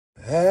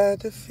at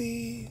the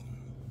feet.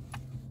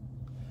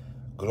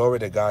 Glory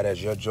to God.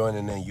 As you're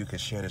joining in, you can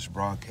share this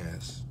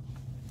broadcast.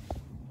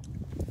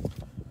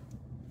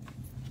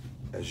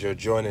 As you're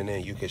joining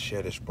in, you can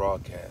share this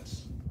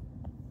broadcast.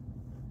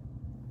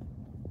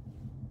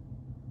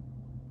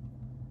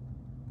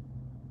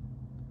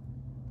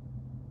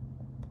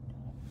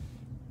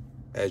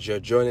 As you're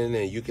joining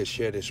in, you can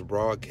share this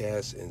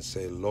broadcast and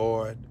say,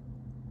 Lord,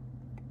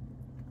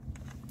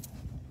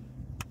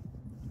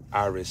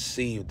 I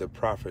received the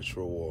prophet's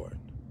reward.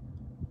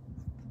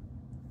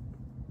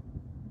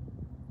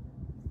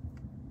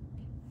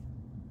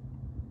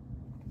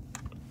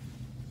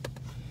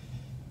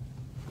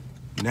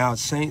 Now,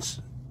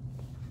 saints,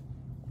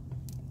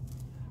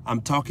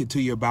 I'm talking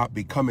to you about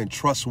becoming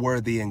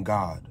trustworthy in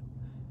God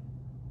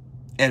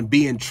and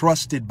being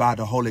trusted by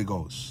the Holy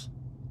Ghost.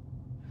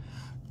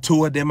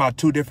 Two of them are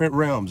two different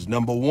realms.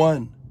 Number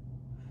one,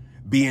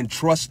 being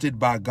trusted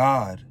by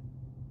God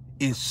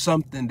is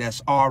something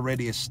that's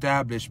already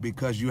established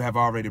because you have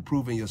already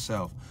proven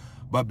yourself.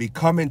 But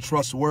becoming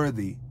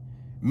trustworthy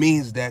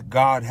means that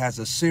God has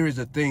a series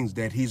of things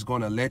that he's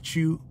going to let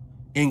you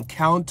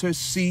encounter,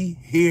 see,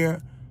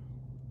 hear,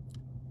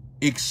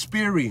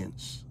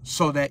 experience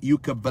so that you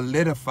can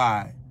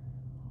validify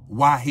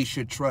why he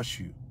should trust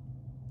you,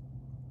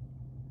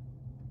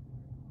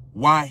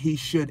 why he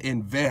should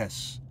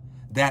invest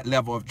that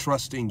level of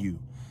trust in you.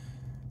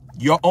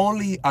 You're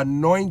only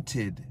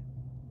anointed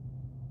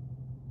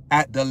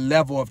at the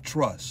level of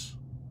trust.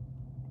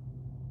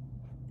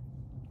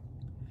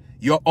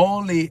 You're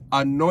only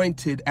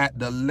anointed at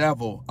the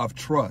level of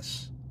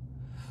trust.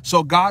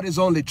 So God is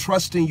only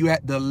trusting you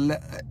at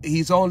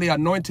he's only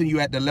anointing you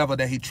at the level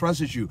that he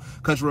trusts you.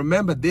 Because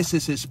remember, this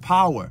is his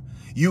power.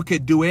 You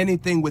could do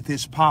anything with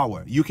his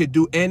power. You could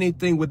do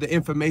anything with the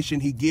information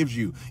he gives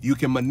you. You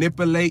can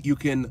manipulate, you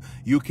can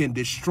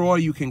destroy,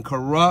 you can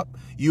corrupt,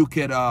 you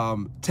could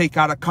take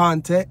out of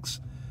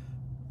context.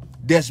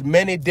 There's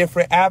many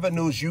different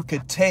avenues you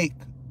could take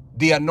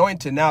the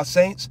anointing. Now,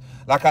 saints,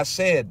 like I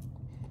said,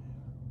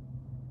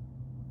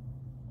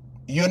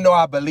 you know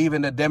I believe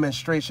in the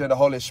demonstration of the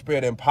Holy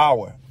Spirit in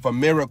power for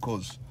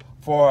miracles,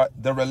 for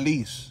the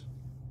release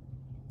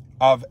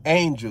of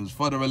angels,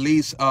 for the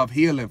release of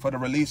healing, for the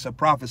release of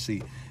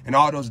prophecy, and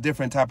all those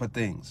different type of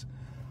things.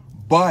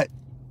 But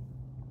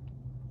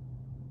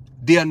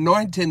the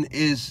anointing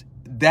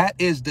that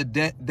is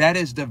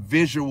the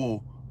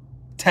visual,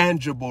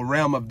 tangible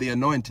realm of the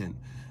anointing.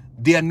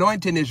 The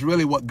anointing is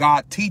really what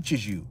God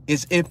teaches you.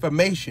 It's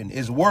information,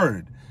 it's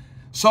word.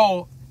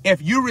 So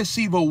if you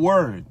receive a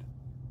word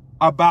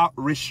about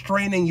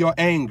restraining your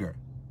anger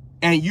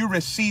and you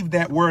receive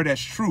that word as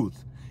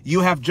truth,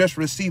 you have just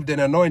received an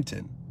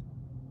anointing.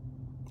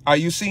 Are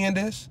you seeing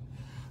this?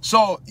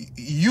 So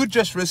you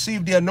just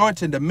received the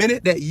anointing the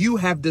minute that you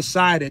have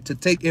decided to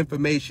take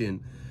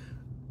information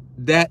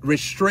that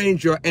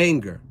restrains your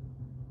anger.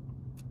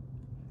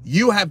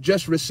 You have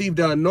just received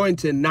the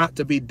anointing not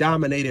to be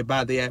dominated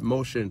by the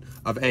emotion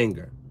of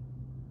anger,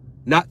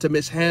 not to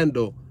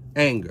mishandle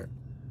anger.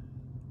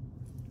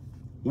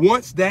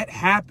 Once that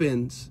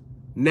happens,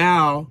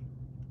 now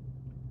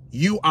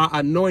you are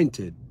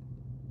anointed.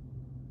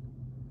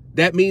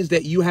 That means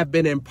that you have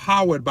been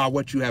empowered by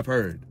what you have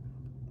heard.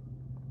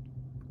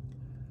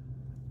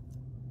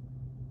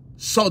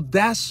 So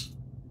that's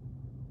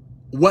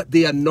what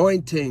the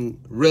anointing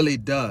really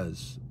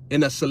does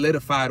in a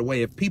solidified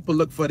way. If people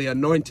look for the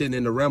anointing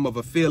in the realm of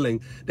a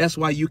feeling, that's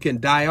why you can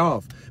die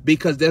off.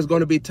 Because there's going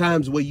to be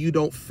times where you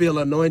don't feel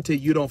anointed,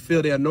 you don't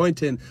feel the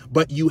anointing,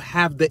 but you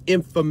have the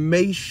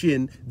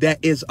information that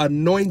is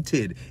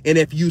anointed. And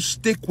if you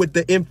stick with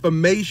the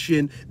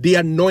information, the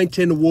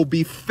anointing will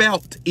be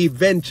felt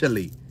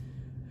eventually.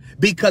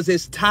 Because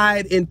it's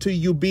tied into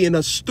you being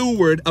a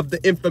steward of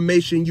the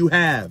information you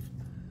have.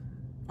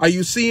 Are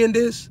you seeing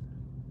this?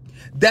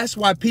 That's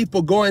why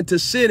people go into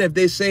sin if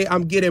they say,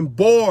 I'm getting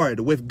bored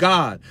with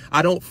God.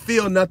 I don't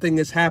feel nothing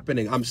is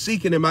happening. I'm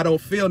seeking him. I don't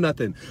feel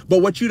nothing.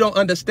 But what you don't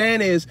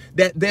understand is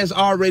that there's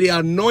already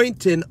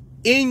anointing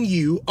in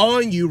you,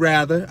 on you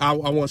rather. I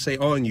won't say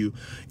on you.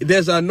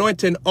 There's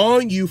anointing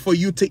on you for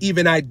you to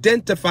even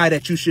identify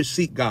that you should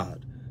seek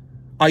God.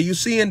 Are you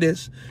seeing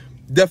this?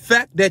 The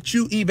fact that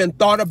you even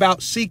thought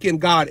about seeking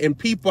God and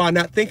people are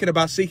not thinking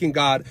about seeking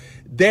God,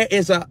 there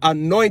is an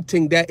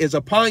anointing that is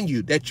upon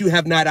you that you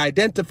have not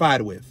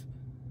identified with.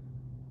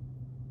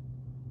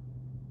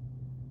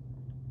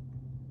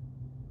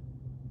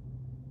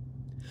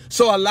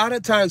 So a lot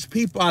of times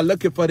people are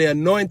looking for the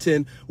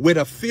anointing with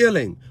a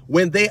feeling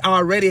when they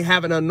already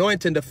have an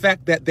anointing. The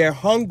fact that they're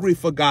hungry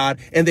for God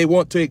and they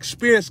want to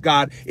experience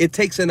God, it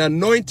takes an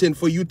anointing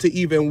for you to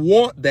even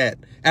want that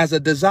as a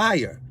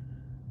desire.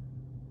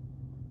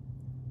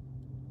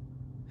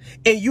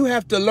 And you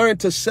have to learn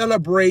to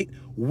celebrate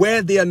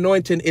where the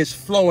anointing is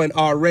flowing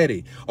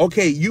already.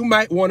 Okay, you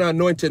might want an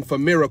anointing for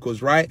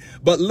miracles, right?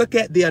 But look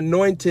at the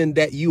anointing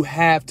that you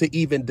have to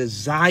even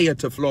desire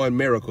to flow in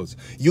miracles.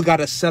 You got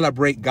to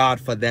celebrate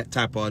God for that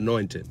type of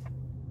anointing.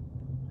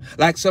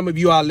 Like some of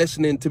you are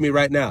listening to me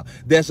right now.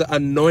 There's an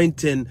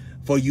anointing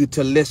for you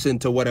to listen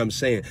to what I'm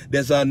saying.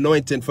 There's an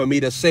anointing for me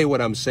to say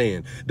what I'm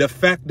saying. The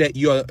fact that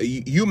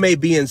you may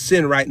be in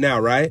sin right now,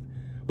 right?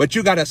 But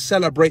you got to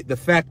celebrate the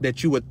fact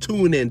that you would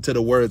tune into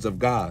the words of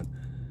God.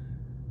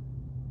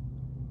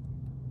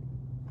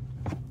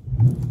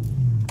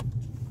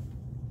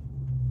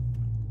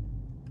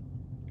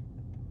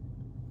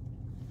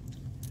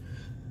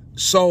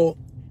 So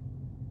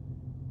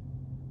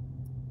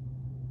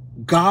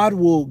God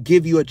will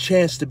give you a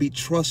chance to be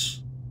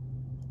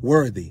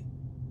trustworthy.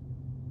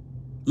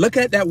 Look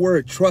at that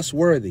word,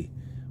 trustworthy.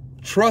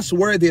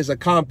 Trustworthy is a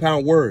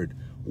compound word.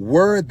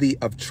 Worthy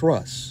of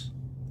trust.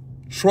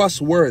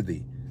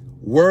 Trustworthy.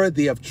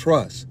 Worthy of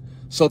trust.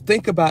 So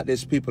think about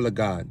this, people of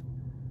God.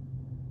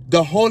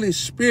 The Holy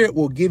Spirit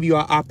will give you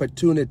an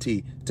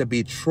opportunity to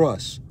be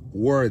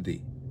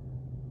trustworthy.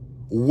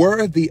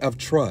 Worthy of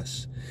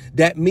trust.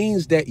 That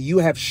means that you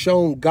have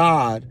shown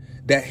God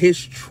that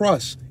his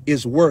trust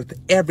is worth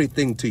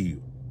everything to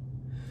you.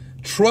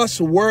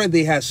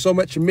 Trustworthy has so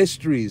much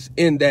mysteries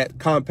in that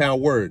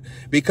compound word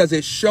because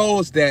it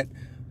shows that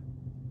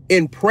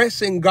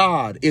impressing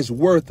God is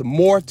worth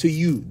more to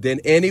you than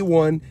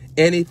anyone,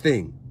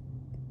 anything.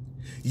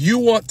 You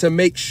want to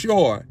make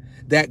sure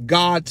that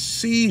God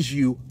sees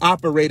you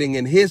operating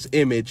in his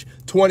image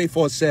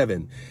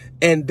 24/7,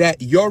 and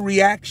that your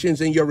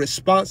reactions and your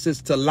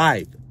responses to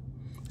life,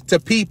 to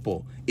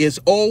people, is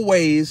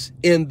always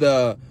in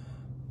the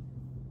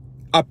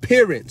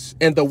appearance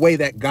and the way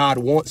that God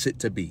wants it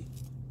to be.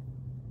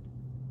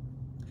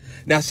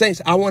 Now,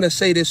 saints, I want to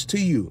say this to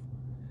you,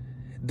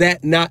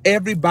 that not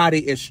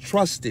everybody is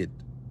trusted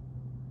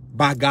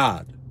by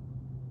God,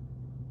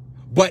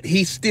 but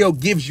he still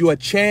gives you a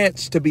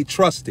chance to be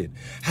trusted.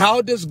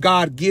 How does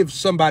God give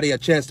somebody a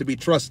chance to be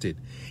trusted?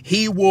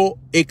 He will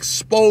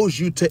expose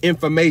you to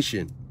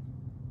information.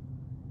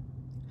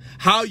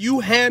 How you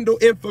handle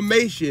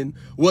information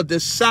will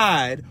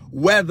decide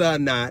whether or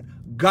not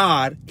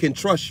God can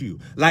trust you.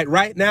 Like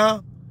right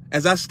now,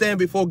 as I stand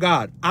before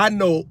God, I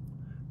know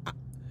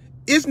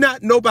it's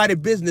not nobody's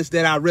business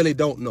that I really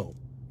don't know,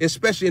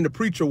 especially in the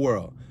preacher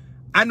world.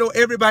 I know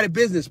everybody's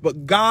business,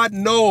 but God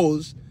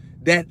knows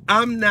that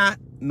I'm not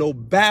no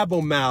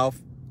babble mouth.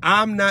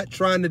 I'm not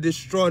trying to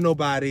destroy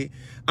nobody.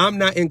 I'm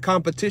not in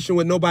competition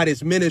with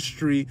nobody's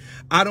ministry.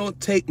 I don't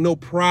take no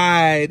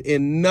pride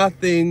in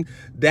nothing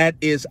that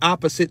is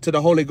opposite to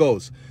the Holy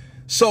Ghost.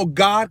 So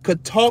God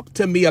could talk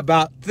to me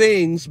about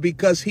things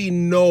because he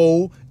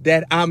know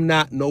that I'm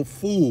not no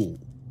fool.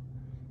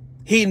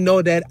 He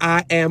know that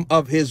I am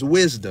of his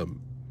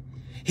wisdom.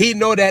 He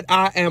know that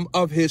I am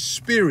of his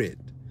spirit.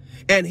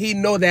 And he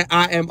know that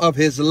I am of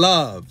his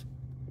love.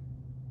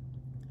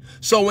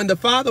 So when the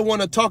Father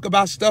want to talk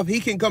about stuff, he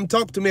can come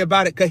talk to me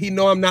about it because he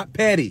know I'm not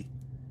petty.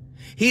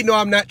 He know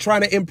I'm not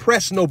trying to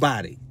impress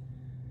nobody.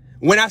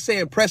 When I say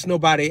impress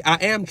nobody, I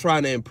am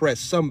trying to impress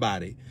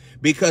somebody,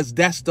 because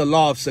that's the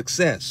law of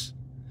success.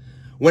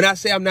 When I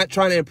say I'm not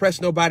trying to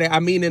impress nobody, I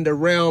mean in the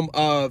realm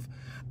of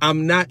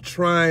I'm not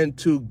trying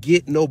to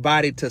get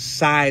nobody to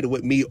side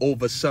with me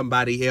over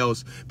somebody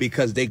else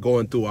because they're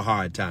going through a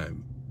hard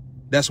time.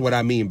 That's what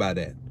I mean by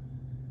that.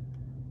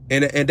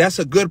 And that's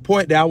a good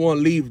point that I want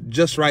to leave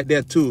just right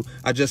there too.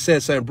 I just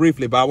said something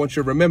briefly, but I want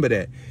you to remember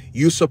that.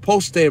 You're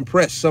supposed to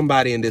impress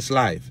somebody in this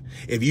life.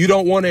 If you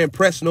don't want to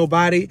impress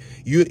nobody,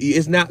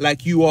 it's not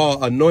like you are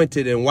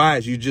anointed and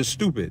wise. You're just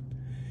stupid.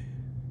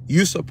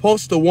 You're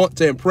supposed to want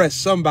to impress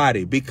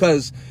somebody,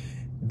 because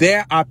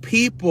there are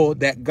people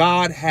that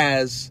God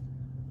has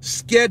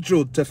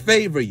scheduled to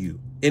favor you.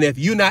 And if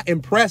you're not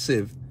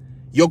impressive,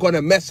 you're going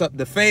to mess up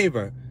the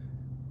favor,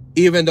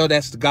 even though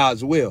that's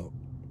God's will.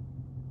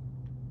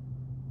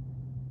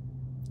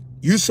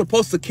 You're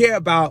supposed to care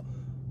about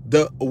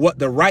what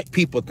the right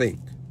people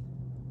think.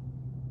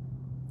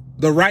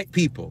 The right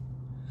people.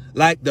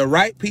 Like the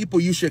right people,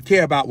 you should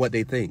care about what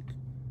they think.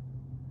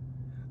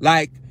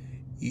 Like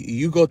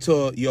you go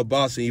to your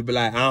boss and you be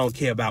like, I don't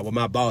care about what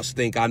my boss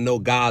think. I know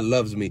God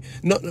loves me.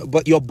 No,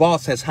 but your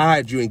boss has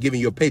hired you and given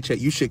you a paycheck.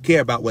 You should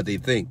care about what they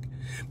think.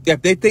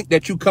 If they think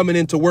that you coming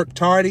into work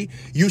tardy,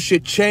 you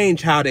should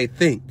change how they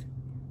think.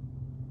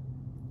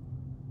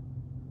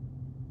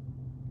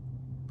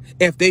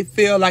 If they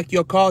feel like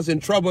you're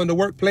causing trouble in the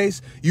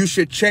workplace, you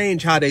should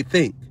change how they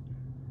think.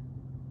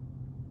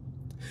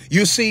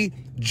 You see,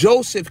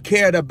 Joseph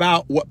cared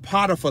about what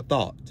Potiphar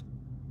thought.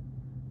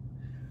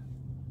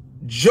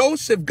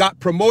 Joseph got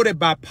promoted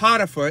by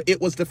Potiphar. It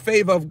was the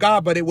favor of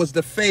God, but it was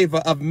the favor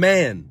of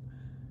man,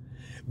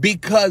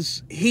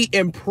 because he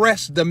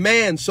impressed the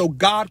man so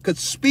God could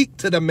speak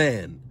to the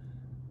man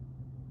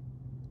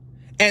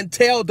and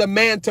tell the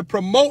man to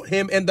promote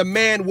him, and the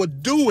man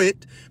would do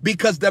it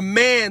because the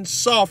man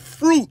saw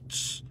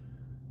fruits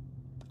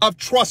of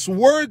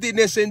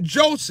trustworthiness in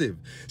Joseph.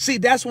 See,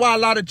 that's why a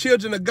lot of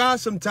children of God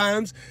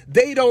sometimes,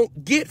 they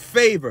don't get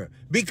favor,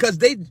 because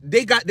they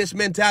got this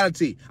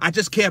mentality. I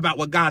just care about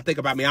what God think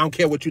about me. I don't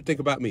care what you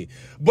think about me.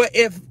 But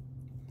if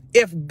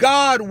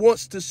God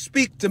wants to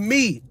speak to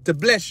me, to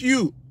bless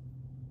you,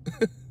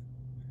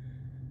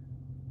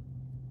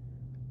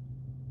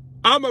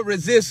 I'm going to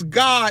resist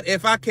God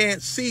if I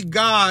can't see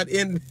God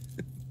in...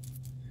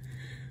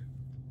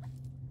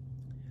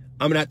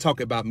 I'm not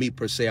talking about me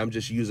per se. I'm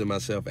just using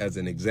myself as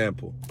an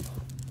example.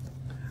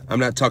 I'm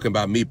not talking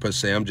about me per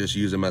se. I'm just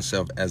using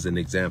myself as an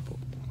example.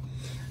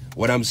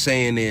 What I'm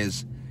saying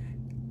is,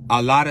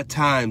 a lot of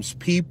times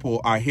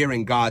people are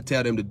hearing God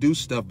tell them to do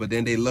stuff, but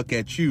then they look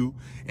at you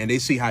and they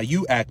see how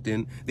you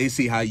acting. They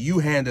see how you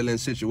handling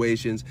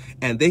situations,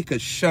 and they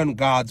could shun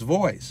God's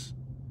voice.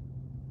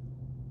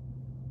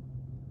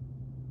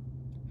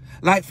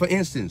 Like, for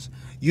instance,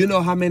 you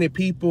know how many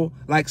people,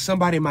 like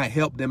somebody might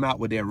help them out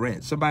with their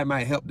rent. Somebody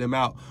might help them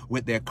out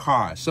with their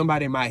car.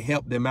 Somebody might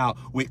help them out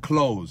with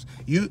clothes.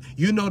 You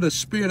know the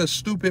spirit of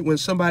stupid when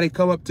somebody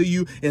come up to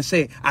you and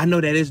say, I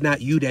know that it's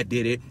not you that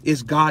did it.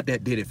 It's God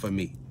that did it for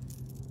me.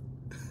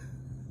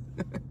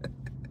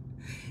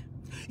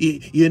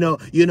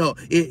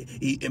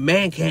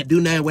 Man can't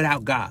do nothing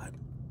without God.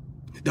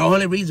 The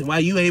only reason why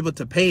you able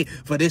to pay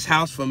for this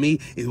house for me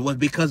was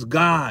because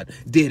God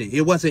did it.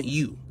 It wasn't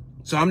you.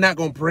 So I'm not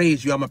going to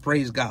praise you. I'm going to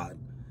praise God.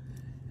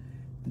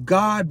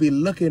 God be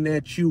looking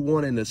at you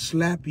wanting to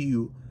slap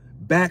you,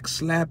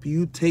 slap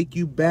you, take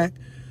you back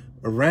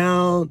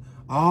around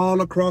all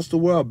across the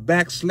world,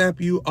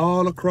 slap you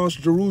all across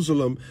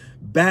Jerusalem,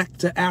 back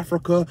to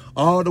Africa,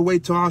 all the way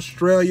to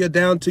Australia,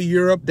 down to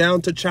Europe,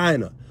 down to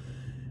China.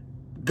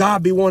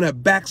 God be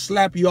wanting to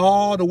slap you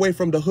all the way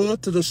from the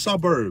hood to the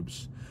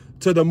suburbs,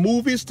 to the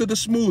movies, to the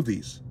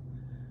smoothies.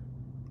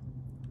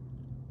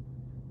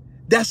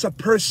 That's a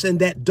person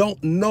that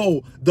don't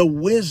know the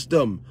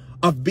wisdom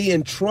of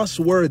being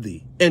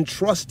trustworthy and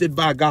trusted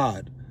by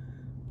God.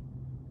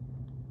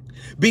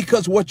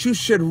 Because what you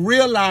should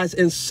realize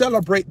and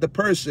celebrate the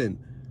person,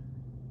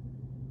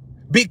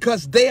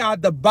 because they are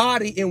the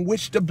body in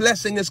which the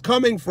blessing is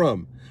coming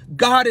from.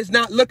 God is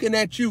not looking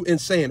at you and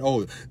saying,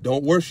 oh,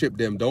 don't worship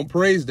them, don't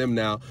praise them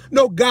now.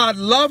 No, God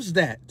loves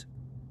that.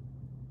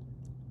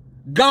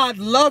 God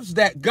loves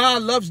that.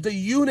 God loves the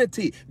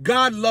unity.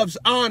 God loves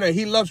honor.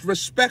 He loves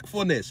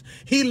respectfulness.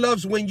 He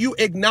loves when you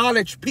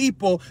acknowledge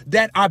people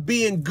that are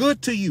being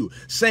good to you.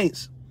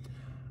 Saints,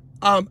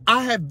 I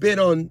haven't been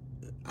on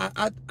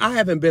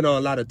a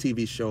lot of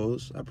TV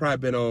shows. I've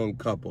probably been on a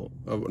couple,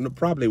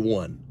 probably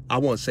one. I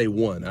won't say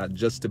one,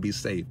 just to be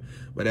safe.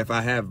 But if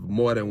I have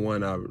more than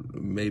one,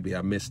 maybe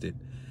I missed it.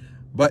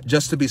 But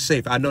just to be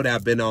safe, I know that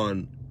I've been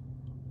on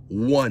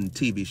one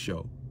TV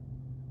show.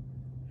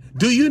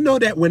 Do you know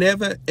that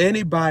whenever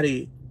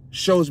anybody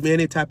shows me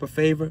any type of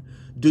favor,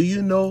 do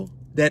you know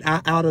that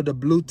I out of the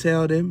blue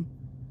tell them,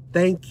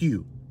 thank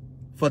you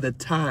for the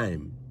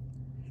time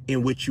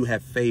in which you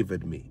have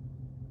favored me.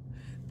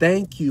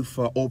 Thank you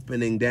for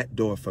opening that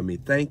door for me.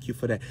 Thank you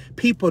for that.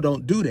 People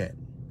don't do that.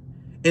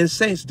 And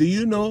saints, do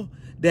you know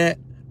that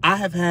I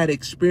have had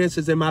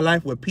experiences in my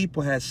life where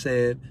people have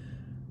said,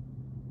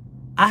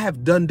 I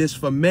have done this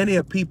for many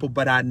of people,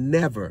 but I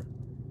never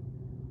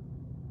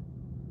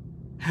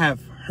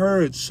have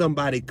heard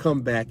somebody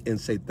come back and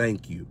say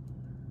thank you.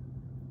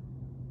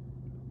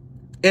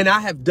 And I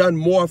have done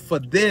more for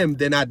them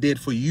than I did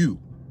for you.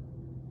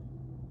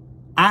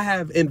 I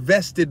have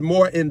invested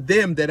more in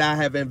them than I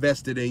have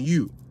invested in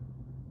you.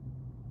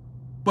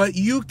 But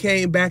you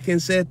came back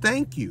and said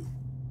thank you.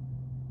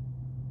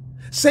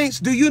 Saints,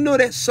 do you know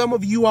that some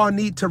of you all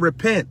need to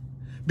repent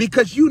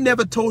because you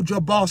never told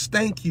your boss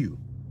thank you?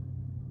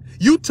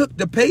 You took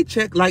the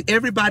paycheck like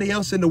everybody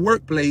else in the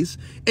workplace,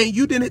 and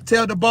you didn't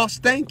tell the boss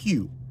thank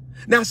you.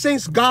 Now,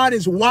 saints, God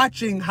is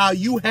watching how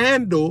you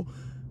handle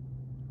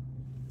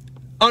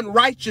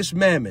unrighteous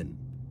mammon.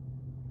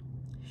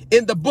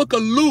 In the book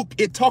of Luke,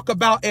 it talk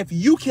about if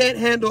you can't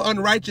handle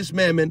unrighteous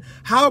mammon,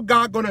 how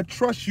God gonna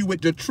trust you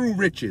with the true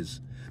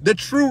riches? The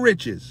true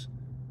riches.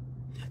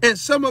 And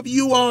some of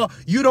you all,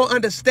 you don't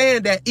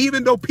understand that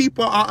even though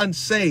people are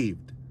unsaved,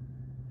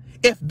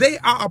 if they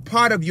are a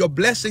part of your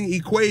blessing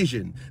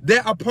equation,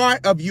 they're a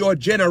part of your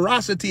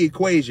generosity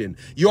equation,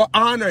 your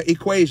honor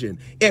equation.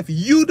 If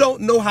you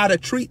don't know how to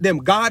treat them,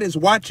 God is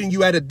watching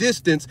you at a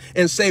distance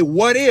and say,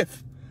 what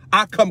if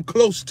I come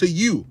close to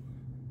you?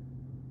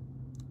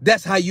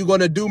 That's how you're going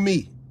to do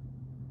me.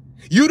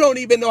 You don't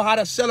even know how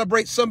to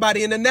celebrate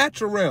somebody in the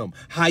natural realm.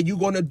 How you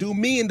going to do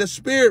me in the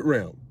spirit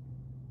realm?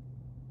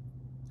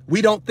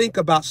 We don't think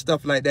about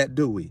stuff like that,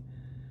 do we?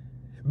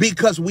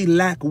 Because we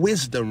lack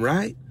wisdom,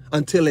 right?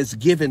 Until it's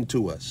given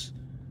to us.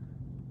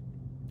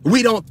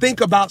 We don't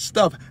think about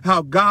stuff,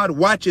 how God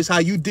watches how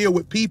you deal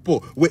with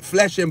people with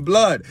flesh and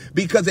blood.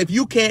 Because if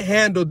you can't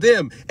handle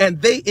them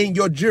and they in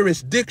your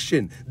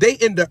jurisdiction, they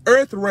in the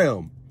earth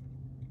realm,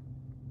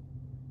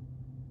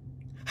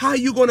 how are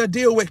you going to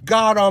deal with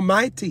God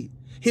Almighty?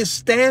 His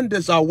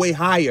standards are way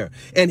higher,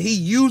 and he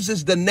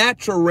uses the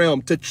natural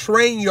realm to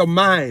train your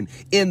mind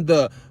in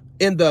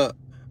the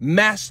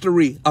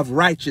mastery of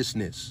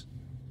righteousness.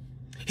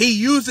 He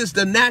uses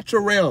the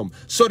natural realm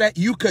so that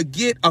you could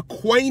get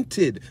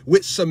acquainted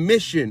with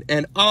submission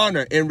and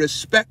honor and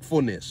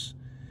respectfulness.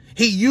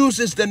 He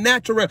uses the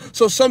natural realm.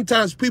 So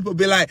sometimes people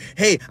be like,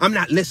 hey, I'm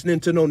not listening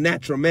to no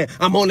natural man.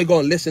 I'm only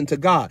going to listen to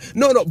God.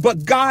 No,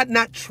 but God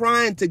not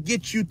trying to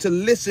get you to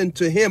listen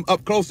to him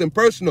up close and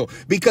personal.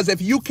 Because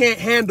if you can't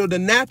handle the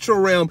natural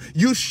realm,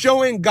 you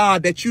showing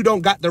God that you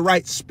don't got the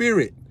right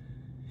spirit.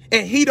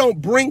 And he don't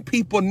bring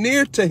people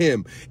near to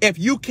him. If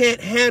you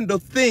can't handle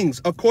things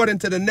according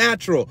to the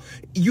natural,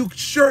 you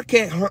sure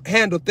can't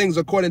handle things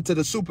according to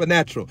the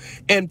supernatural.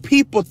 And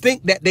people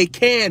think that they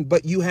can,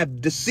 but you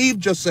have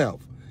deceived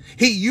yourself.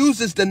 He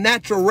uses the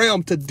natural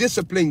realm to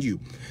discipline you.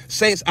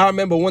 Saints, I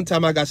remember one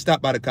time I got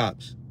stopped by the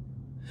cops.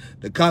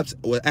 The cops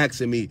were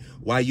asking me,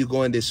 why you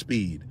going this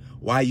speed?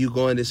 Why you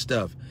going this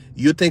stuff?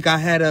 You think I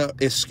had an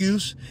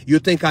excuse? You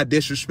think I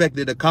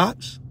disrespected the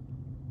cops?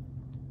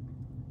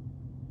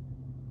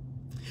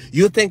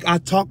 You think I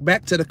talked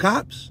back to the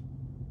cops?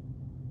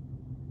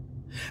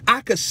 I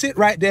could sit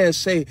right there and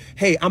say,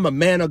 hey, I'm a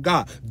man of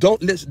God.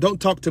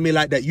 Don't talk to me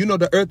like that. You know,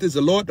 the earth is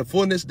the Lord, the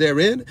fullness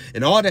therein,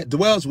 and all that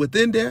dwells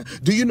within there.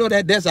 Do you know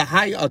that there's a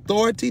higher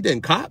authority than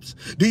cops?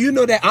 Do you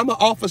know that I'm an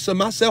officer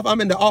myself?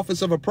 I'm in the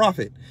office of a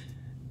prophet.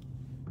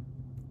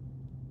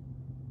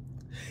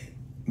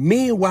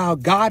 Meanwhile,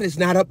 God is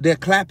not up there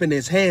clapping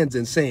his hands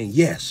and saying,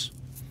 yes.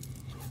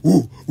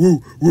 Woo,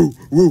 woo, woo,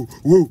 woo,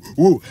 woo,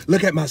 woo.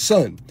 Look at my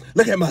son.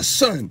 Look at my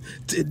son.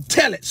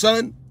 Tell it,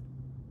 son.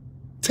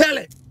 Tell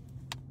it.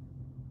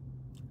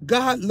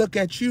 God look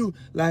at you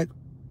like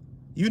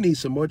you need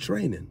some more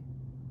training.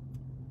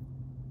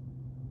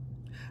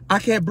 I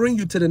can't bring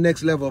you to the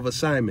next level of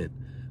assignment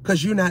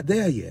because you're not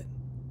there yet.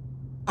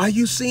 Are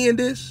you seeing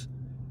this?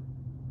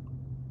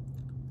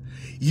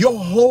 Your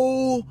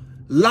whole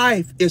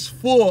life is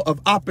full of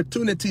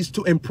opportunities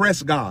to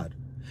impress God.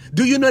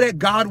 Do you know that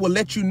God will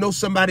let you know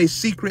somebody's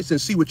secrets and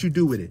see what you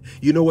do with it?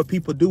 You know what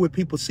people do with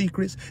people's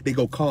secrets? They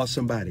go call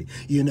somebody,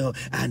 you know,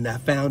 and I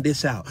found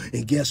this out.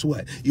 And guess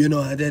what? You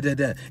know,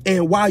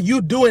 And while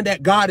you're doing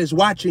that, God is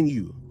watching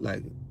you.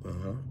 Like,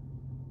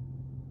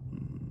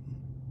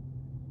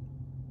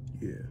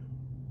 yeah.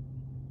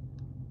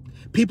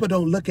 People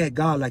don't look at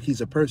God like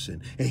he's a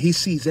person and he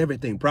sees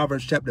everything.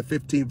 Proverbs chapter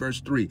 15,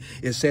 verse 3.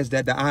 It says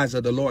that the eyes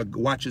of the Lord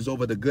watches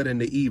over the good and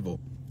the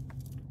evil.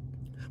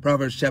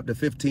 Proverbs chapter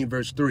 15,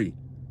 verse 3.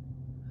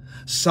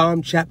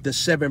 Psalm chapter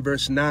 7,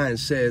 verse 9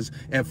 says,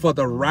 and for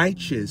the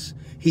righteous,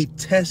 he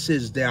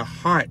tests their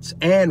hearts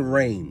and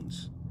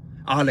reins.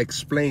 I'll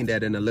explain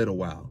that in a little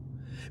while.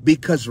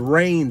 Because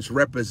reins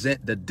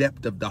represent the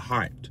depth of the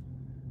heart.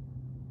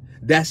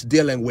 That's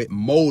dealing with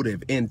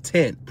motive,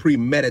 intent,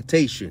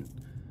 premeditation.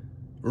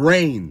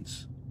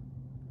 Reins.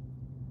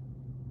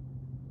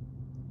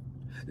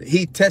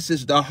 He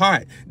tests the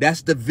heart.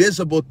 That's the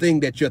visible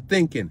thing that you're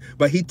thinking.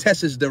 But he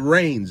tests the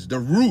reins, the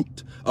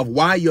root of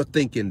why you're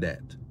thinking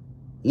that.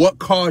 What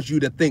caused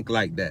you to think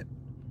like that?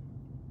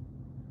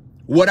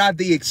 What are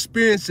the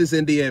experiences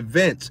and the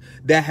events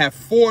that have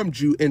formed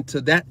you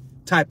into that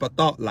type of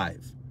thought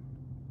life?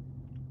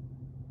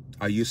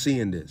 Are you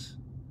seeing this?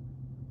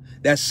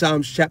 That's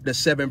Psalms chapter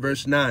 7,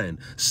 verse 9.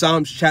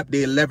 Psalms chapter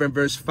 11,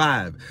 verse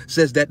 5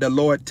 says that the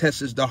Lord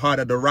tests the heart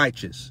of the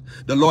righteous.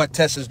 The Lord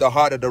tests the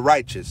heart of the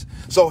righteous.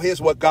 So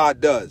here's what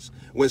God does.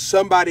 When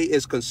somebody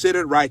is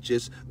considered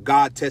righteous,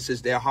 God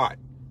tests their heart.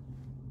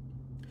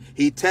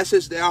 He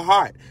tests their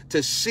heart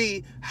to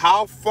see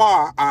how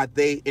far are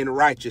they in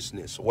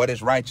righteousness. What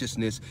is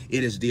righteousness?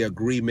 It is the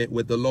agreement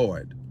with the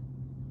Lord.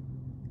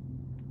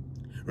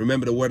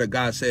 Remember the word of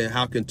God saying,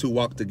 how can two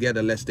walk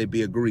together lest they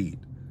be agreed?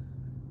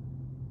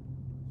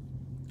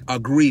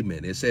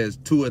 Agreement. It says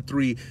 2 or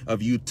 3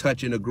 of you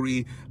touch and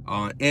agree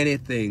on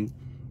anything,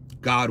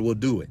 God will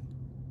do it.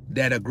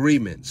 That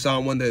agreement.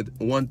 Psalm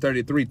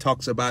 133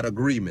 talks about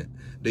agreement,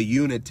 the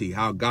unity,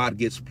 how God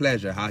gets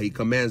pleasure, how he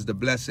commands the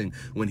blessing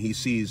when he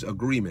sees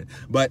agreement.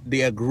 But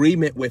the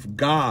agreement with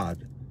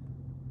God,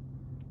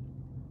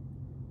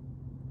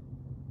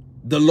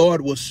 the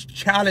Lord will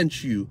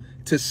challenge you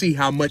to see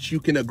how much you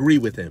can agree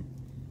with him.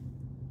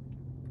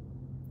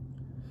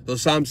 So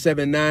Psalm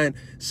 7:9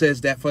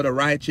 says that for the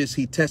righteous,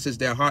 he tests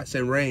their hearts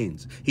and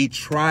reins. He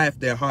trieth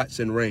their hearts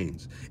and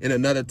reins. In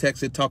another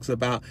text, it talks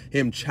about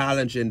him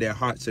challenging their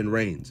hearts and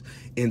reins.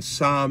 In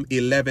Psalm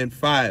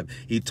 11:5,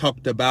 he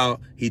talked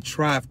about he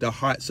trieth the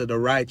hearts of the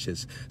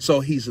righteous. So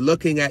he's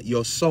looking at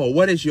your soul.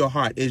 What is your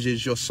heart? It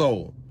is your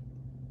soul.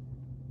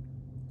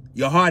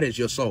 Your heart is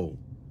your soul.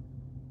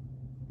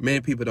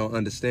 Many people don't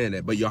understand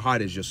that, but your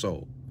heart is your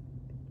soul.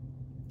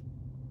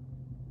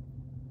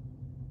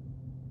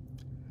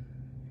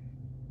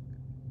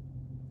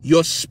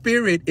 Your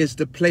spirit is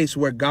the place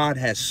where God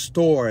has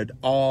stored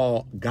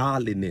all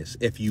godliness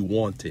if you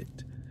want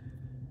it.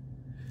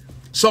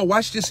 So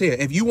watch this here.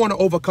 If you want to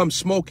overcome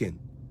smoking,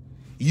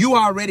 you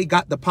already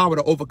got the power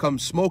to overcome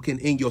smoking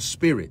in your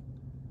spirit.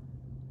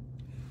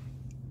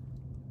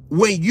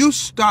 When you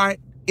start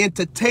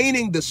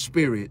entertaining the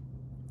spirit,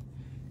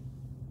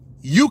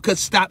 you could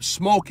stop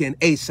smoking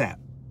ASAP.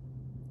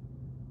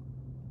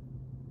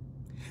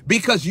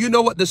 Because you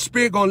know what the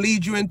spirit gonna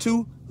lead you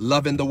into?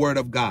 Loving the word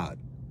of God.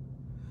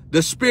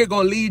 The Spirit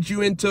gonna lead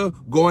you into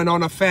going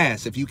on a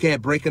fast. If you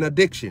can't break an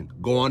addiction,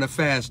 go on a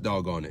fast,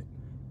 doggone it.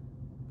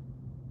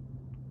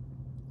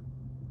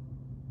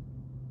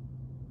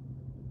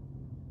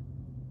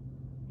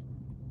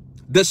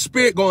 The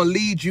Spirit gonna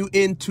lead you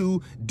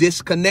into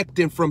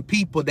disconnecting from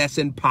people that's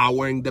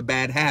empowering the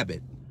bad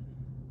habit.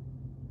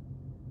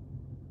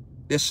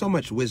 There's so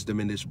much wisdom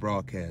in this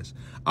broadcast.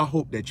 I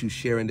hope that you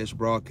sharing this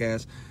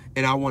broadcast.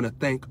 And I want to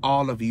thank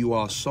all of you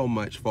all so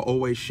much for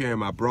always sharing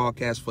my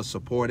broadcast, for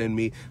supporting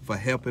me, for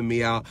helping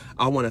me out.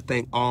 I want to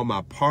thank all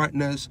my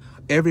partners,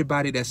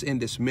 everybody that's in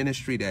this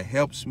ministry that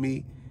helps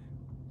me.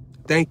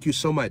 Thank you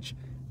so much.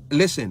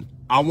 Listen,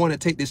 I want to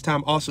take this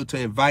time also to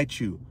invite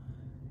you.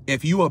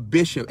 If you're a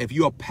bishop, if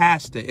you're a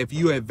pastor, if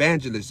you're an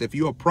evangelist, if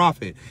you're a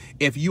prophet,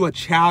 if you're a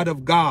child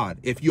of God,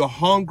 if you're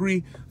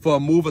hungry for a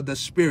move of the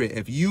Spirit,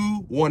 if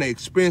you want to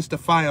experience the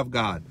fire of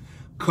God,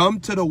 come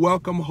to the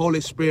Welcome Holy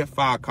Spirit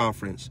Fire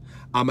Conference.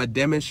 I'm going to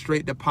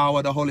demonstrate the power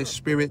of the Holy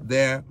Spirit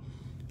there.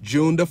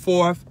 June the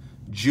 4th,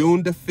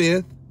 June the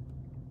 5th,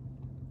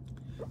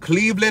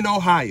 Cleveland,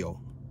 Ohio,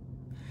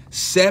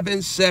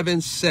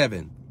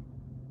 777.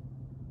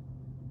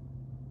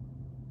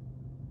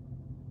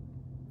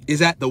 Is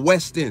at the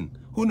West End.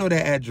 Who know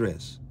that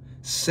address?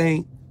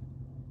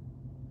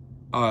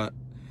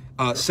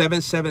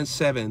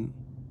 777.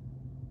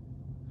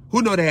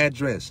 Who know the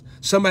address?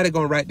 Somebody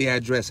gonna write the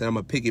address and I'm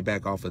gonna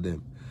piggyback off of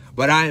them.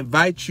 But I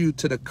invite you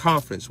to the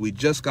conference. We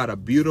just got a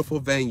beautiful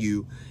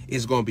venue.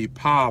 It's gonna be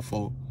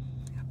powerful.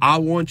 I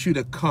want you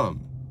to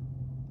come.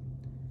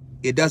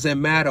 It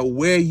doesn't matter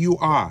where you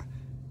are.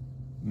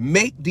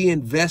 Make the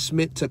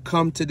investment to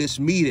come to this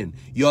meeting.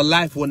 Your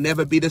life will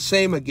never be the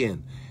same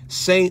again.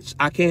 Saints,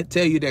 I can't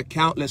tell you the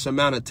countless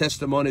amount of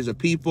testimonies of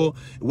people,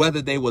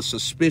 whether they were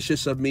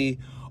suspicious of me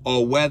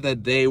or whether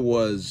they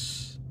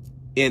was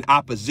in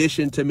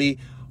opposition to me.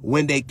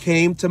 When they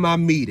came to my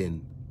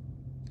meeting,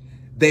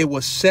 they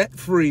were set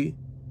free.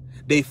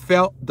 They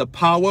felt the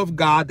power of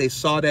God. They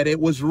saw that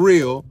it was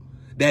real,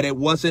 that it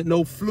wasn't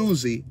no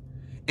floozy.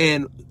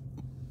 And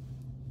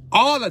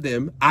all of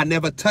them, I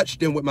never touched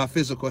them with my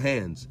physical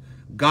hands.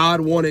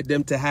 God wanted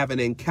them to have an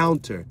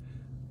encounter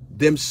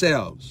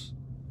themselves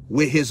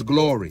with his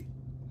glory.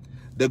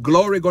 The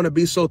glory going to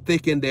be so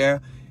thick in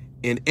there.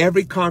 In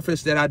every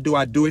conference that I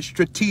do it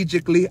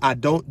strategically. I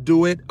don't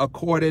do it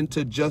according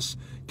to just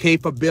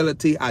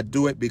capability. I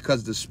do it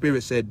because the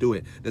Spirit said do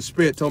it. The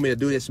Spirit told me to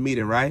do this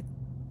meeting, right?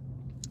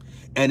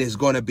 And it's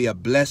going to be a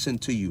blessing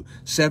to you.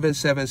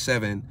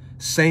 777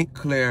 St.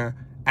 Clair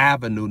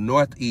Avenue,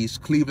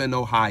 Northeast, Cleveland,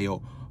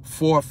 Ohio,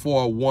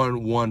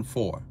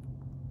 44114.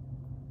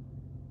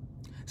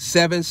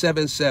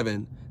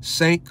 777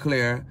 St.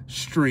 Clair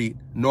Street,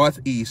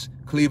 Northeast,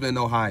 Cleveland,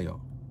 Ohio.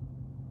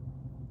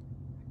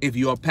 If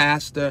you're a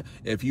pastor,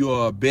 if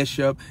you're a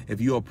bishop,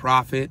 if you're a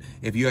prophet,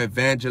 if you're an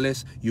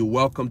evangelist, you're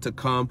welcome to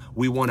come.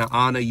 We want to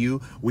honor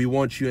you. We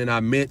want you in our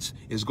midst.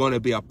 It's going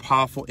to be a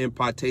powerful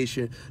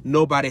impartation.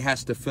 Nobody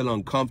has to feel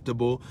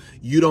uncomfortable.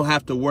 You don't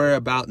have to worry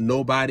about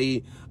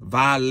nobody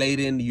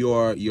violating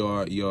your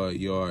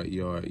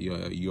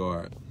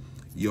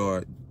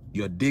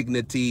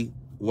dignity,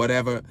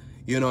 whatever.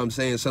 You know what I'm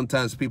saying?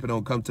 Sometimes people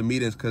don't come to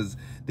meetings because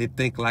they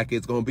think like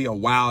it's going to be a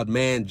wild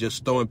man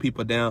just throwing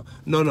people down.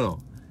 No.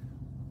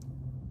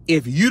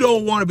 If you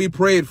don't want to be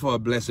prayed for,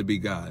 blessed be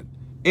God.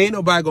 Ain't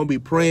nobody going to be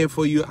praying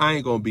for you. I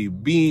ain't going to be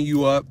beating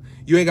you up.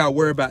 You ain't got to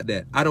worry about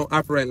that. I don't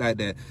operate like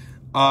that.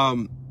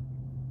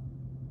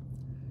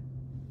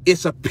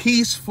 It's a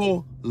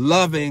peaceful,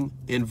 loving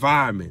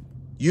environment.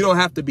 You don't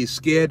have to be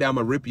scared that I'm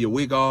going to rip your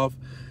wig off.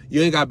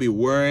 You ain't got to be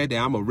worried that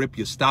I'm going to rip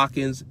your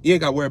stockings. You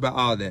ain't got to worry about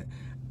all that.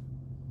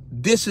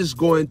 This is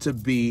going to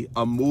be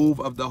a move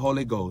of the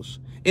Holy Ghost.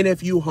 And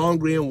if you're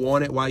hungry and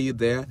want it while you're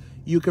there,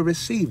 you can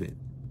receive it.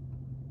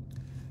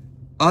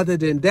 Other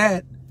than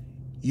that,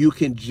 you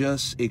can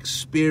just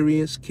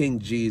experience King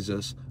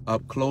Jesus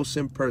up close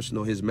and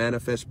personal, his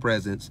manifest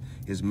presence,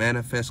 his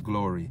manifest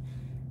glory.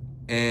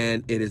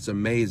 And it is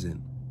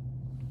amazing.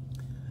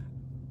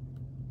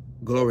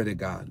 Glory to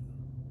God.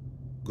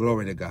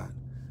 Glory to God.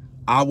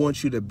 I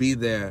want you to be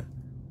there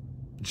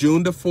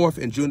June the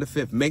 4th and June the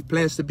 5th. Make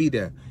plans to be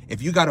there.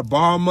 If you got to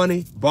borrow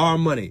money, borrow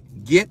money.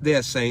 Get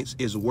there, saints.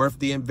 It's worth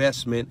the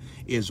investment.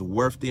 It's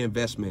worth the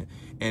investment.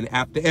 And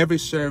after every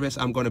service,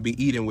 I'm going to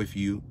be eating with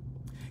you.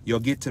 You'll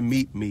get to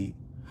meet me.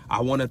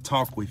 I want to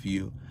talk with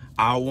you.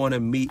 I want to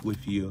meet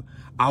with you.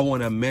 I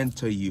want to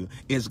mentor you.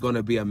 It's going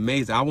to be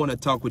amazing. I want to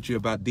talk with you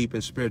about deep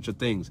and spiritual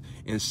things.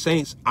 And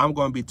saints, I'm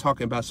going to be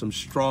talking about some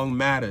strong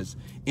matters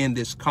in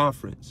this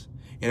conference.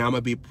 And I'm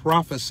going to be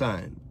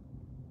prophesying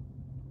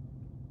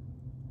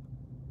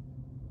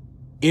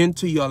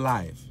into your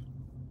life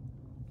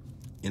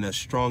in a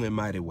strong and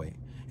mighty way.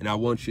 And I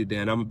want you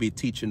there, and I'm going to be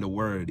teaching the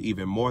word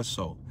even more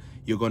so.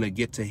 You're going to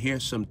get to hear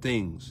some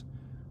things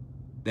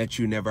that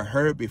you never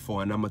heard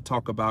before. And I'm going to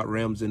talk about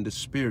realms in the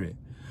spirit.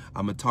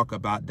 I'm going to talk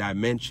about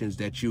dimensions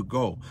that you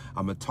go.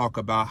 I'm going to talk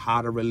about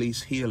how to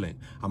release healing.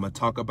 I'm going to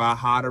talk about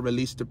how to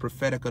release the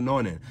prophetic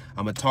anointing.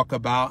 I'm going to talk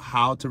about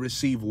how to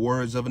receive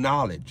words of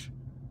knowledge.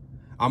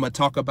 I'm going to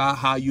talk about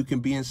how you can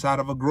be inside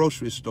of a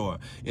grocery store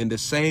in the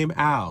same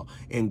aisle,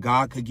 and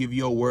God could give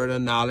you a word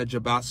of knowledge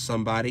about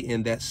somebody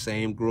in that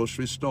same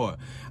grocery store.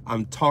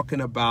 I'm talking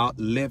about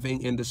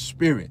living in the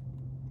Spirit,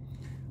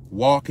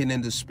 walking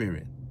in the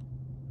Spirit,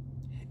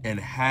 and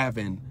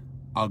having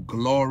a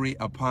glory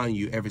upon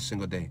you every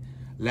single day.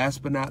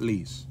 Last but not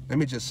least, let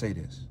me just say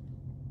this.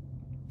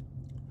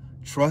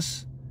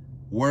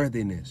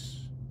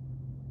 Trustworthiness.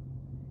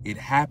 It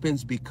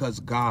happens because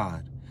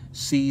God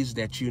sees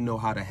that you know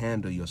how to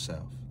handle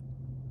yourself.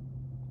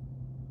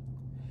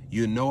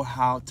 You know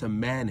how to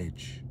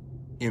manage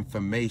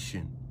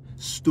information,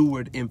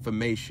 steward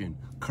information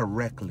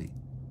correctly.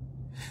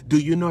 Do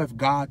you know if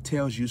God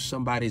tells you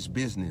somebody's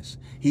business,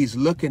 he's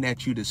looking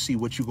at you to see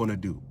what you're going to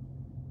do?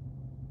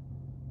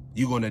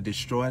 You're going to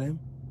destroy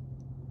them?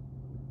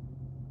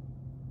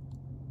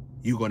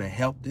 You're going to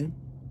help them?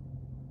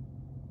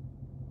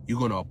 You're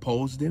going to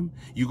oppose them?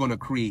 You're going to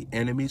create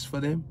enemies for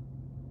them?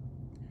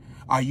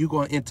 Are you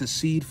going to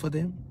intercede for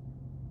them?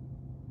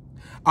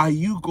 Are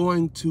you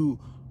going to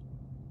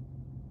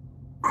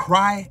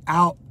cry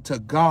out to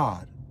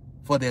God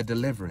for their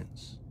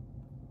deliverance?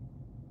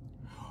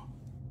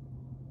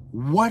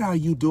 What are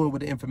you doing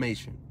with the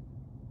information?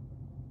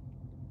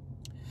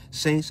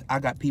 Saints, I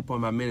got people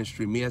in my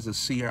ministry. Me as a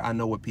seer, I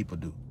know what people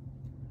do.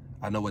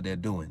 I know what they're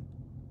doing.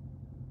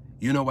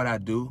 You know what I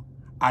do?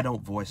 I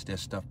don't voice their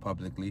stuff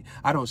publicly.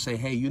 I don't say,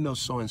 hey, you know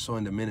so-and-so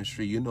in the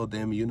ministry. You know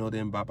them,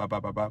 blah, blah, blah,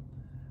 blah, blah.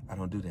 I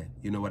don't do that.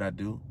 You know what I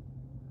do?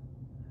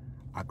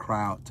 I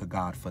cry out to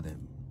God for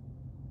them.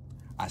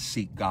 I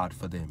seek God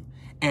for them.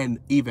 And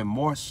even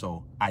more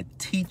so, I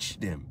teach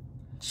them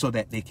so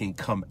that they can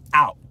come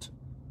out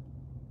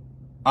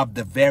of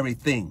the very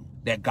thing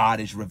that God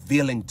is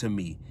revealing to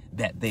me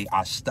that they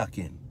are stuck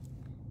in.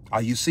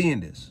 Are you seeing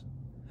this?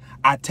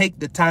 I take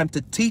the time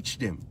to teach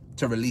them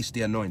to release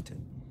the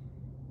anointing.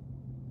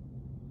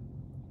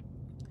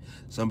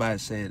 Somebody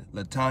said,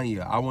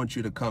 Latanya, I want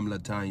you to come,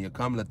 Latanya.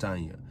 Come,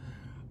 Latanya.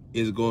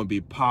 It's going to be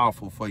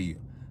powerful for you.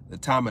 The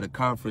time of the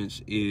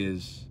conference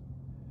is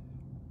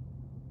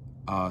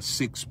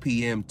 6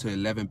 p.m. to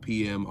 11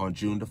 p.m. on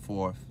June the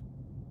 4th,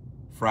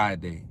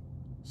 Friday,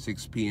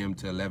 6 p.m.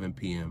 to 11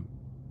 p.m.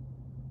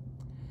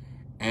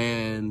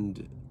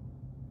 And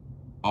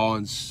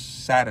on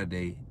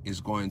Saturday is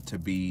going to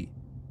be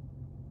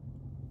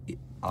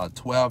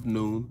 12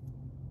 noon.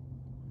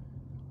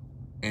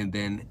 And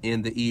then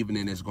in the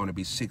evening is going to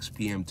be 6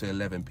 p.m. to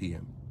 11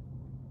 p.m.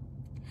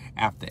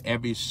 After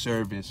every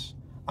service,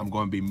 I'm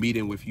going to be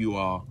meeting with you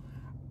all.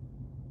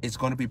 It's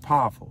going to be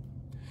powerful.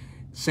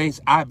 Saints,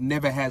 I've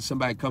never had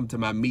somebody come to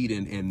my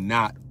meeting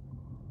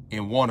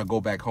and want to go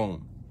back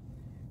home.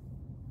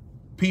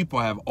 People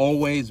have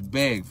always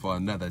begged for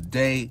another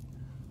day,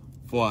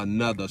 for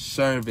another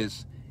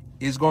service.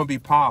 It's going to be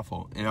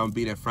powerful. And I'm going to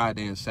be there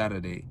Friday and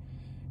Saturday.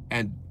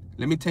 And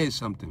let me tell you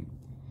something.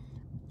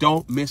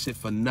 Don't miss it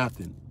for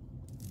nothing.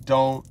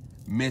 Don't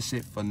miss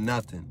it for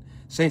nothing.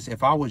 Saints,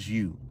 if I was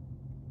you,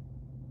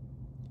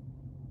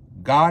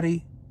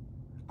 Gotti,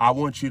 I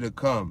want you to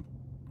come.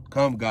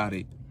 Come,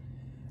 Gotti.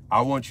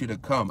 I want you to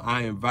come.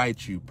 I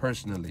invite you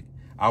personally.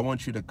 I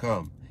want you to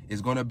come.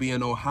 It's going to be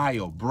in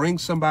Ohio. Bring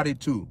somebody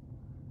too.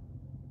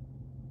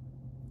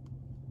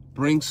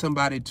 Bring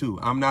somebody too.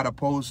 I'm not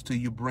opposed to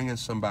you bringing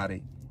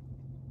somebody.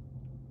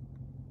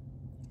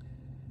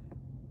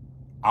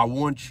 I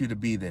want you to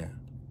be there.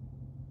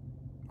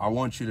 I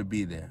want you to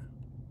be there.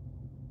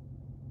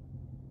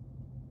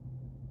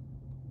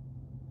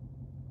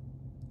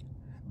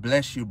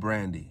 Bless you,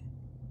 Brandy.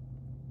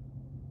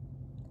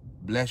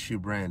 Bless you,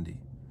 Brandy.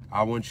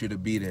 I want you to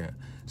be there.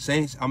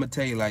 Saints, I'm going to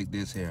tell you like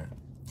this here.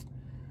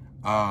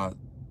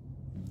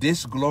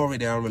 This glory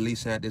that I'm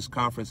releasing at this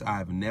conference,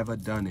 I've never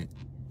done it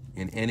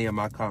in any of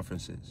my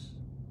conferences.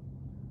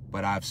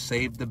 But I've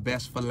saved the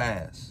best for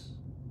last.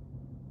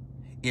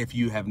 If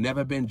you have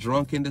never been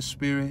drunk in the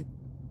Spirit,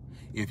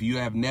 if you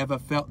have never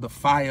felt the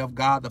fire of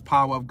God, the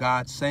power of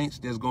God, saints,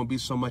 there's going to be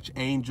so much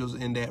angels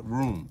in that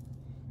room.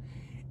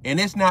 And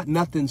it's not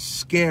nothing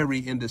scary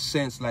in the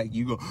sense like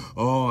you go,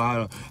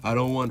 oh, I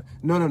don't want.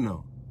 No, no,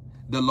 no.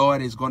 The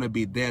Lord is going to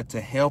be there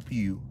to help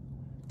you,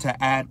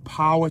 to add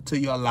power to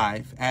your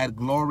life, add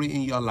glory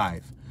in your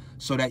life,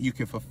 so that you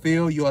can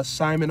fulfill your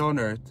assignment on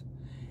earth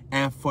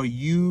and for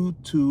you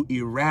to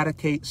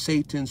eradicate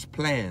Satan's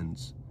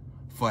plans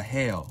for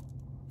hell,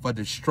 for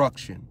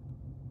destruction.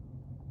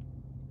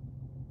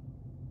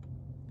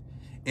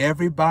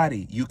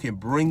 Everybody, you can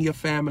bring your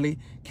family.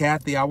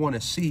 Kathy, I want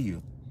to see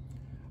you.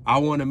 I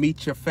want to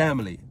meet your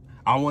family.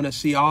 I want to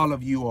see all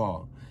of you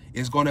all.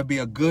 It's going to be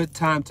a good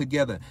time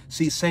together.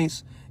 See,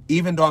 saints,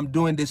 even though I'm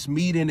doing this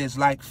meeting, it's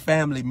like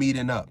family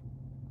meeting up.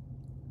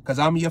 Because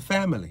I'm your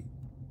family.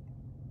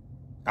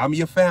 I'm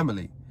your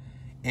family.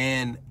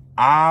 And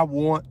I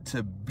want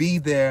to be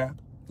there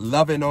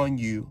loving on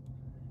you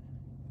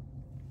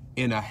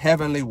in a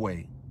heavenly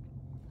way.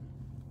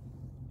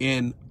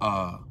 In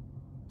a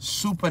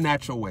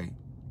supernatural way.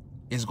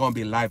 It's going to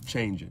be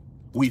life-changing.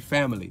 We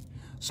family.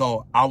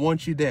 So I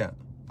want you there.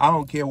 I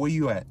don't care where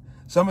you at.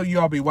 Some of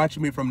y'all be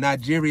watching me from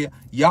Nigeria.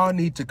 Y'all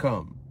need to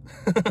come.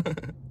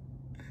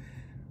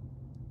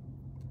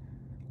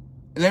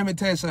 Let me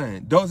tell you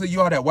something. Those of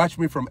y'all that watch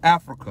me from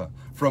Africa,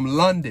 from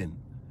London,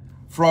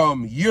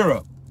 from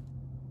Europe,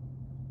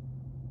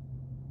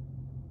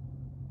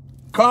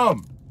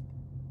 come.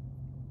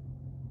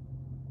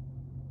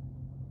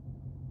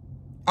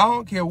 I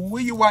don't care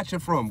where you're watching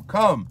from.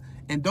 Come.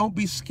 And don't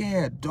be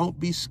scared. Don't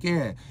be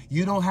scared.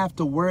 You don't have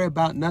to worry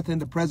about nothing in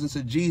the presence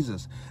of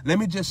Jesus. Let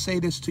me just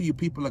say this to you,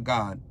 people of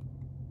God.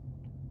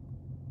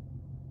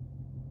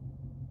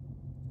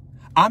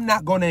 I'm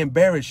not going to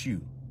embarrass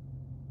you.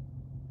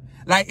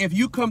 Like, if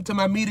you come to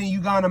my meeting, you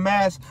got on a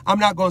mask, I'm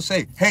not going to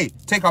say, hey,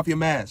 take off your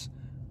mask.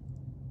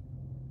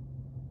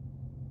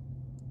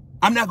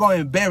 I'm not going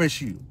to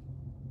embarrass you.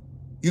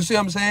 You see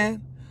what I'm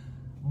saying?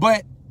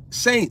 But,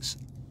 saints,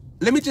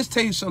 let me just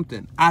tell you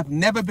something. I've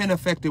never been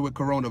affected with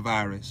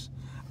coronavirus.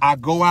 I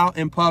go out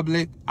in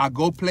public. I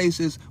go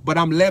places, but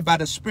I'm led by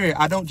the Spirit.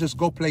 I don't just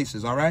go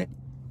places, all right?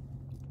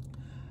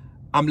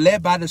 I'm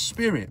led by the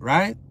Spirit,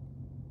 right?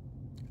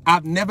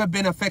 I've never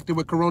been affected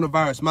with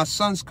coronavirus. My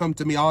sons come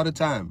to me all the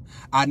time.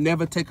 I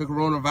never take a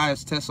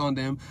coronavirus test on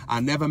them.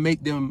 I never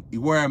make them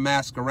wear a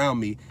mask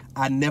around me.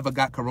 I never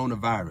got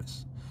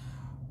coronavirus.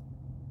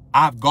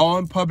 I've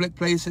gone public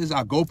places.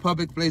 I go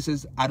public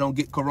places. I don't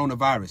get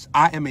coronavirus.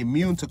 I am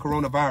immune to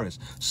coronavirus.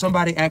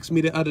 Somebody asked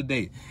me the other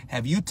day,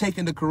 have you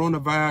taken the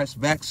coronavirus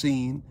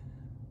vaccine?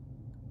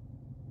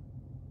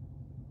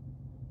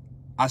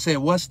 I said,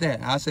 what's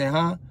that? I said,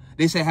 huh?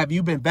 They said, have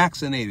you been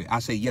vaccinated? I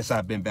said, yes,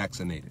 I've been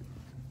vaccinated.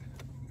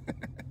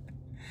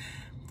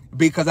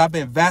 Because I've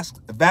been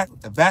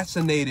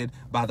vaccinated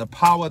by the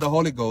power of the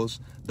Holy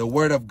Ghost, the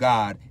Word of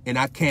God, and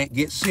I can't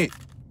get sick.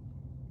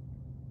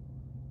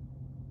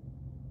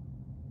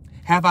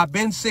 Have I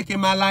been sick in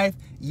my life?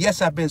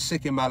 Yes, I've been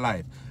sick in my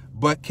life.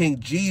 But King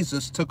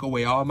Jesus took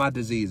away all my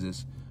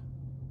diseases,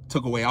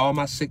 took away all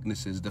my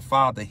sicknesses. The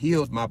Father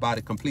healed my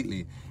body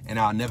completely, and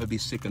I'll never be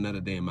sick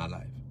another day in my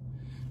life.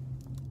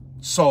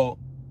 So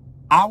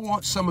I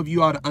want some of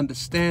you all to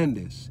understand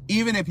this.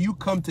 Even if you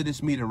come to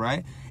this meeting,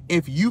 right?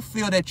 If you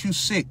feel that you're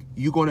sick,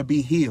 you're going to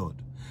be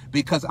healed.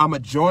 Because I'm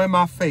going to join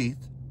my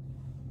faith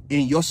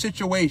in your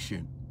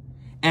situation,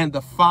 and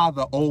the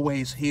Father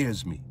always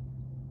hears me.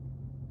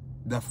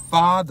 The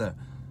Father,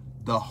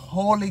 the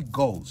Holy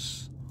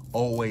Ghost,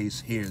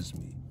 always hears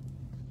me.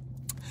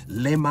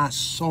 Lema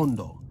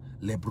sondo,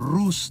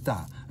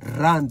 lebrusta,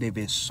 rande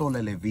ve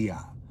sole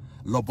levia,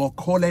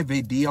 lobocole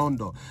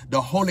vediondo. The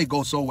Holy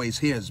Ghost always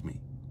hears me.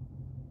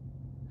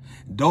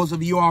 Those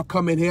of you all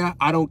coming here,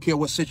 I don't care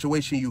what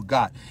situation you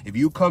got. If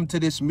you come to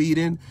this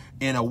meeting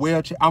in a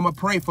wheelchair, I'm going to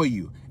pray for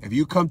you. If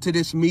you come to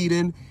this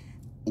meeting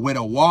with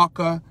a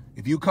walker,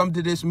 if you come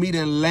to this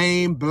meeting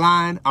lame,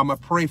 blind, I'm going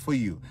to pray for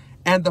you.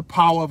 And the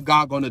power of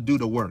God going to do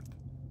the work.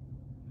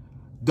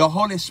 The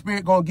Holy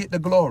Spirit going to get the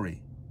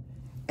glory.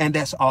 And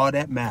that's all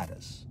that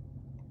matters.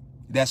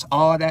 That's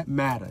all that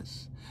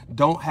matters.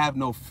 Don't have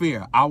no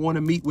fear. I want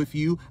to meet with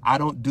you. I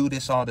don't do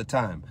this all the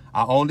time.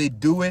 I only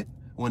do it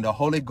when the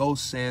Holy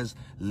Ghost says,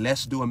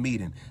 let's do a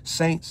meeting.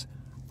 Saints,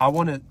 I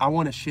want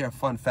to share a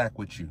fun fact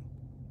with you.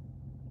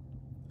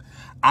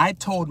 I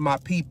told my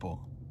people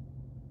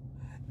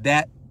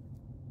that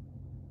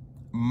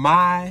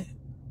my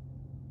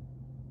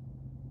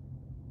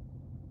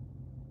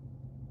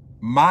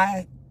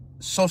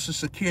social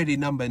security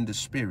number in the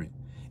spirit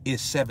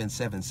is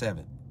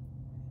 777.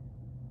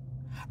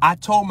 I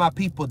told my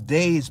people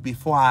days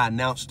before I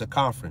announced the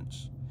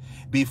conference,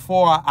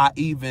 before I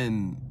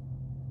even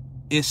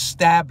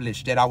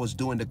established that I was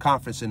doing the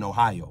conference in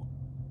Ohio.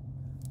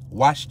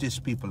 Watch this,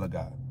 people of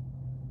God.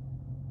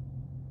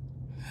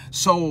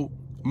 So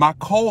my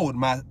code,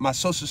 my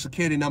social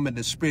security number in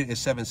the spirit is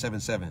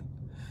 777.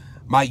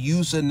 My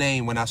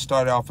username when I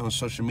started off on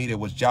social media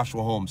was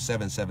Joshua Holmes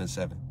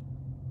 777.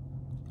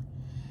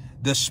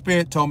 The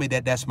Spirit told me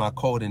that that's my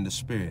code in the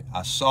spirit.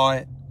 I saw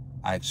it.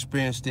 I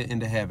experienced it in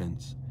the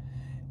heavens.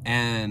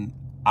 And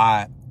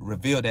I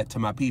revealed that to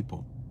my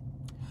people.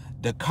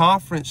 The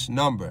conference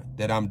number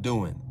that I'm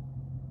doing,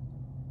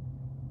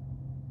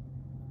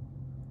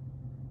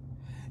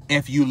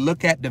 if you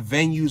look at the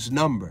venue's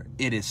number,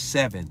 it is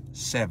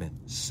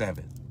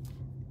 777.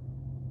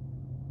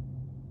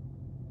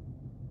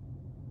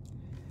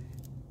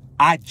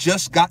 I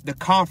just got the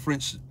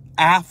conference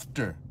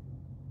after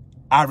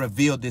I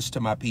revealed this to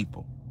my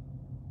people.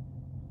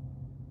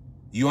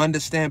 You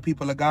understand,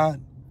 people of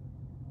God?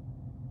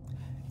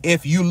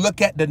 If you look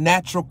at the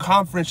natural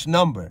conference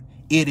number,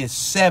 it is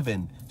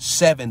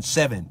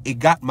 777. It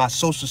got my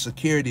social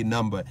security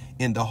number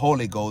in the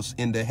Holy Ghost,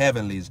 in the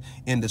heavenlies,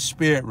 in the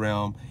spirit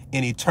realm,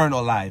 in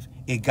eternal life.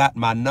 It got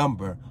my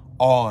number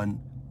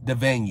on the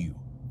venue.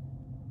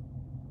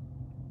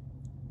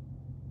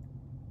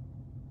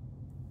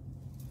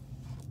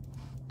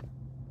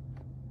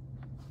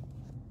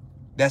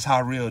 That's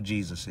how real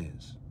Jesus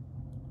is.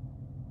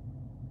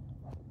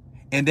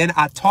 And then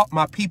I taught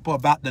my people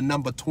about the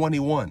number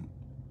 21.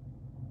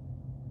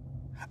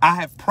 I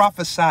have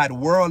prophesied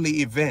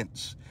worldly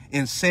events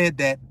and said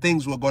that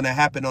things were going to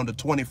happen on the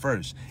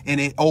 21st, and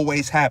it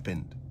always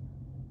happened.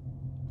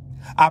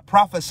 I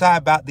prophesy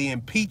about the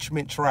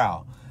impeachment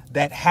trial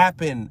that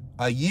happened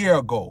a year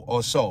ago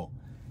or so,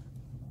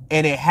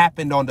 and it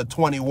happened on the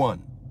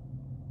 21.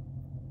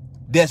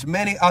 There's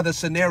many other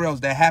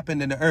scenarios that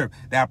happened in the earth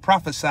that I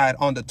prophesied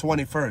on the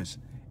 21st,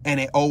 and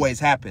it always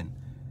happened.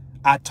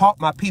 I taught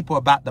my people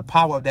about the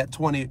power of that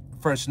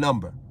 21st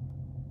number.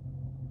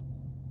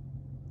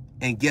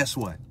 And guess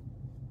what?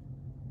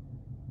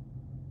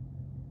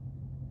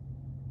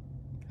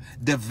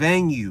 The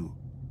venue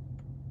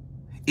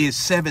is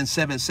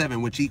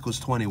 777, which equals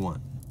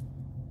 21.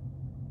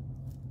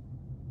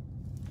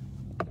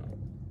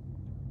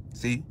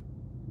 See?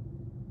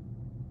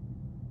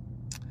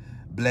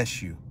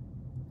 Bless you.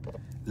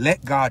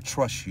 Let God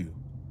trust you.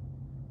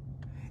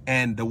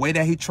 And the way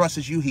that he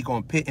trusts you, he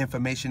going to put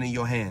information in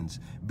your hands.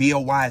 Be a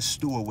wise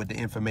steward with the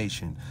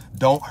information.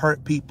 Don't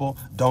hurt people.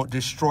 Don't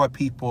destroy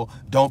people.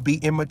 Don't be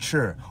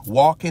immature.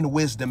 Walk in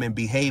wisdom and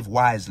behave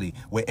wisely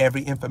with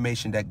every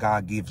information that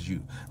God gives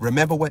you.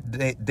 Remember what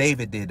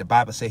David did. The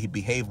Bible said he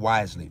behaved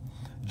wisely.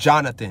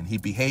 Jonathan, he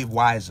behaved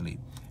wisely.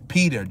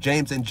 Peter,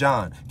 James, and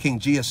John, King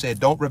Jesus said,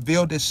 don't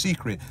reveal this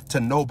secret to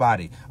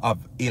nobody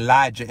of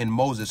Elijah and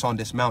Moses on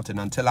this mountain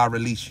until I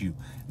release you.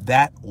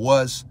 That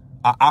was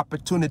an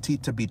opportunity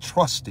to be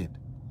trusted.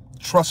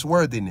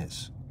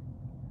 Trustworthiness.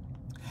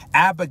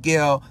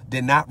 Abigail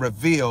did not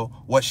reveal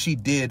what she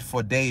did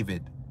for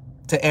David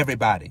to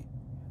everybody.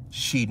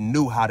 She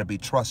knew how to be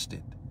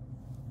trusted.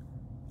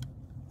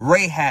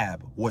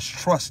 Rahab was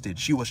trusted.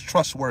 She was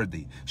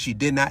trustworthy. She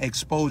did not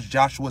expose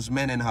Joshua's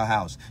men in her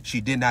house. She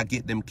did not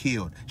get them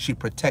killed. She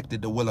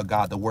protected the will of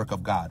God, the work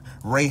of God.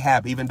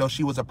 Rahab, even though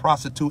she was a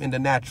prostitute in the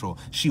natural,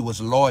 she was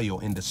loyal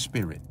in the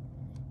spirit.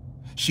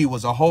 She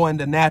was a hoe in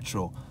the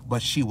natural,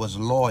 but she was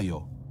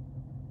loyal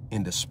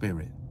in the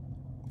spirit.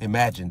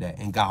 Imagine that,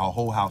 and got her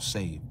whole house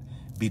saved.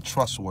 Be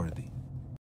trustworthy.